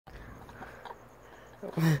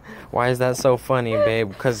Why is that so funny,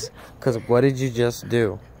 babe? Cause what did you just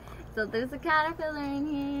do? So there's a caterpillar in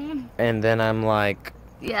here. And then I'm like,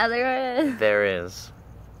 yeah, there is. There is.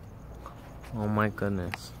 Oh my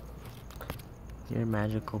goodness. You're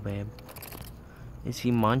magical, babe. Is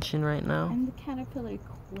he munching right now? I'm the caterpillar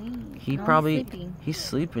queen. He's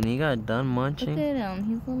sleeping. He got done munching. Look at him.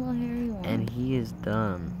 He's a little hairy one. And he is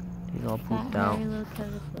done. He's all pooped out.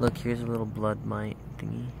 Look, here's a little blood mite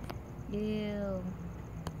thingy. Ew.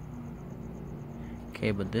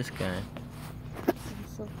 Okay, but this guy.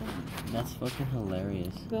 So funny. That's fucking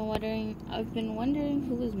hilarious. I've been wondering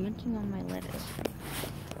who was munching on my lettuce.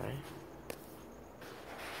 Right.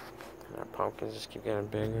 And our pumpkins just keep getting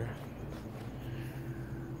bigger.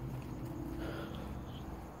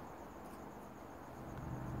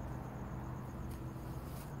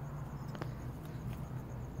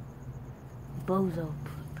 Bozo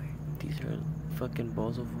footprint. These are fucking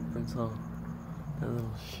bozo footprints, huh? That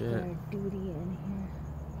little shit. There's duty in here.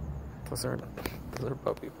 Those are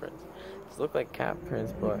puppy prints. These look like cat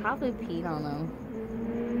prints, but He probably peed on them.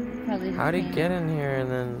 How'd he get in here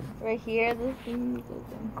and then? Right here, this thing is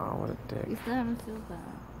open. Oh, what a dick. You still haven't sealed that.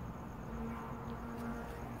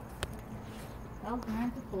 That was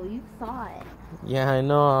magical. You saw it. Yeah, I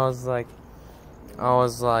know. I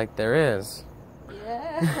was like, there is.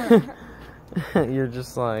 Yeah.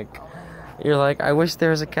 You're like, I wish there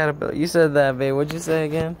was a caterpillar. You said that, babe. What'd you say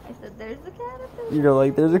again? I said, there's a caterpillar. You're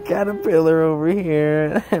like, there's a caterpillar over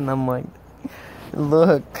here. And I'm like,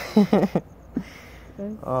 look.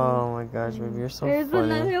 Oh my gosh, baby, you're so there's funny.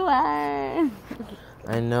 There's another one.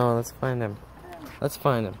 I know. Let's find him. Let's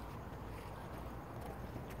find him.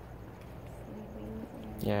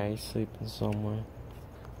 Yeah, he's sleeping somewhere.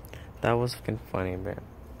 That was fucking funny, babe.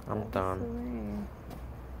 I'm done.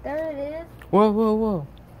 There it is. Whoa, whoa, whoa.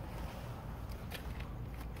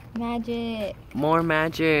 Magic. More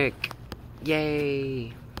magic.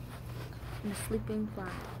 Yay. The sleeping fly.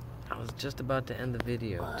 I was just about to end the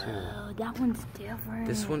video, too. Oh, that one's different.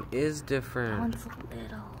 This one is different. That one's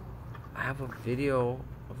little. I have a video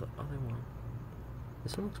of the other one.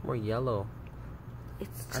 This one looks more yellow.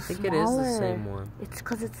 It's I think smaller. it is the same one. It's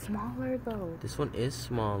because it's smaller, though. This one is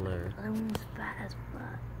smaller. The other one's fat as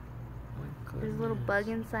fuck. Oh, there's a little bug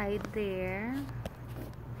inside there.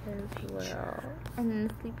 There's little. And then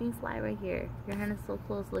the sleeping fly right here. Your hand is so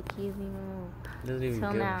close. Look, he isn't even move. Doesn't even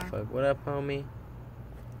give a fuck. What up, homie?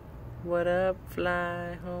 What up,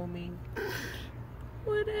 fly, homie?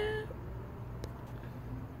 What up?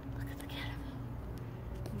 Look at the caterpillar.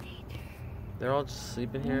 Nature. They're all just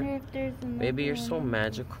sleeping here. If there's Baby, you're so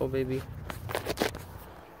magical, baby.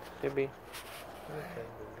 Baby. Okay, baby.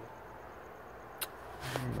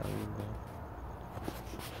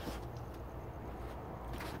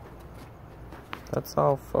 That's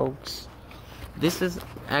all, folks. This is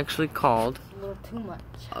actually called... It's a little too much.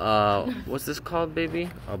 What's this called, baby?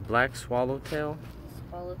 A black swallowtail?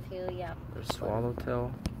 Swallowtail, yeah. Or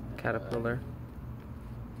swallowtail caterpillar.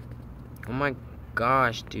 Oh my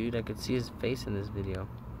gosh, dude. I could see his face in this video.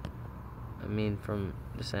 I mean, from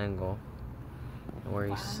this angle. Where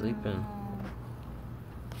he's sleeping.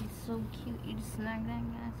 He's so cute. You just snagged that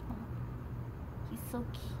guy's spot. He's so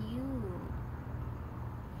cute.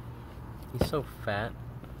 He's so fat.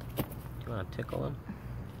 Do you want to tickle him?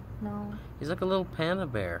 No. He's like a little panda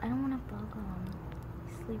bear. I don't want to bug him.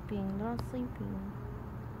 He's sleeping. They're all sleeping.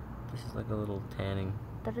 This is like a little tanning.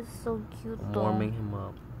 That is so cute, I'm though. warming him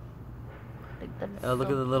up. Like, that is Oh, look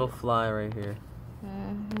so at the little cute. fly right here.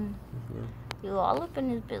 Mm-hmm. Yeah. You all up in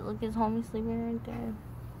his bed. Look, his homie sleeping right there.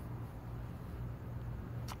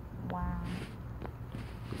 Wow.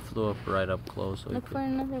 He flew up right up close. So Look for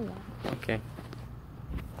another one. Okay.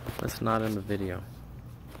 That's not in the video.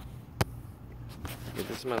 Yeah,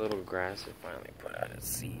 this is my little grass it finally put out its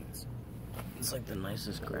seeds. It's like the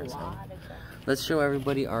nicest grass ever. Let's show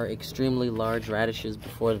everybody our extremely large radishes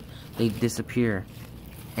before they disappear.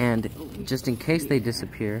 And just in case they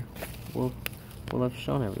disappear, we'll have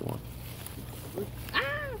shown everyone.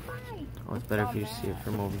 Oh, it's better if you see it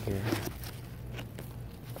from over here.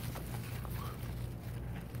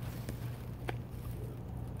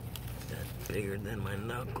 That's bigger than my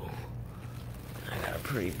knuckle. I got a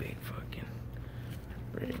pretty big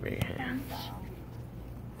hands.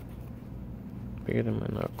 Bigger than my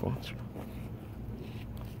knuckle.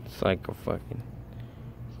 It's like a fucking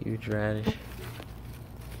huge radish.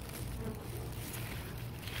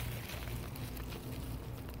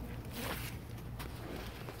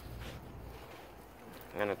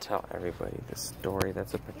 I'm gonna tell everybody this story.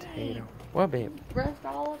 That's a potato. What, babe? Rest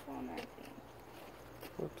all up on that thing.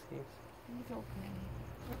 Whoopsies. It's okay.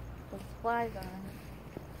 The flies on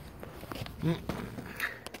it.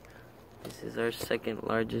 This is our second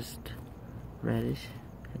largest radish.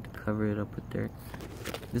 Had to cover it up with dirt.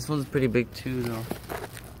 This one's pretty big too, though.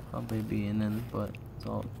 Probably be in then, but it's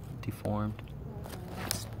all deformed.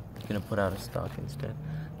 It's gonna put out a stalk instead.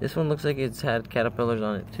 This one looks like it's had caterpillars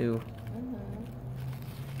on it too.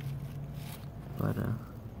 But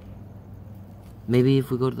maybe if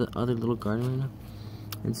we go to the other little garden right now.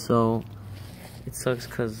 And so it sucks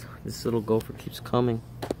because this little gopher keeps coming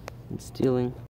and stealing.